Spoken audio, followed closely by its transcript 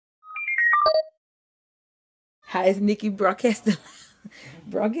How is Nykki broadcasted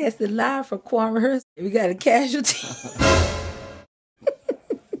live for choir rehearsal? We got a casualty.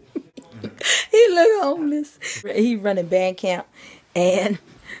 He look homeless. He running band camp, and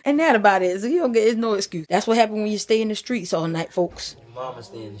that about it. So you don't get, it's no excuse. That's what happened when you stay in the streets all night, folks. Your mama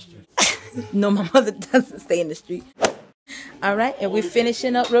stay in the streets. No, my mother doesn't stay in the street. All right, and we're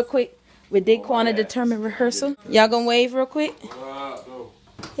finishing up real quick with Daquana determined rehearsal. Y'all gonna wave real quick?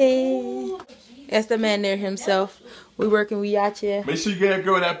 Hey, that's the man there himself. We working, we out here. Make sure you get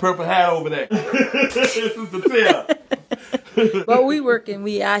go with that purple hat over there. This is the tail. But we working,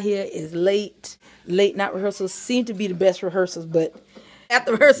 we out here. Is late night rehearsals seem to be the best rehearsals, but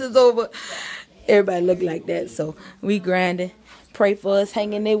after rehearsal's over, everybody look like that. So we grinding. Pray for us,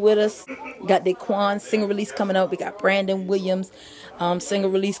 hanging there with us. Got Daquan single release coming up. We got Brandon Williams single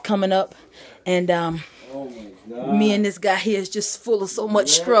release coming up, and me and this guy here is just full of so much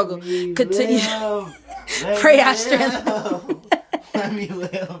struggle. Continue. Pray our strength. Let me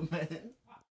live, man.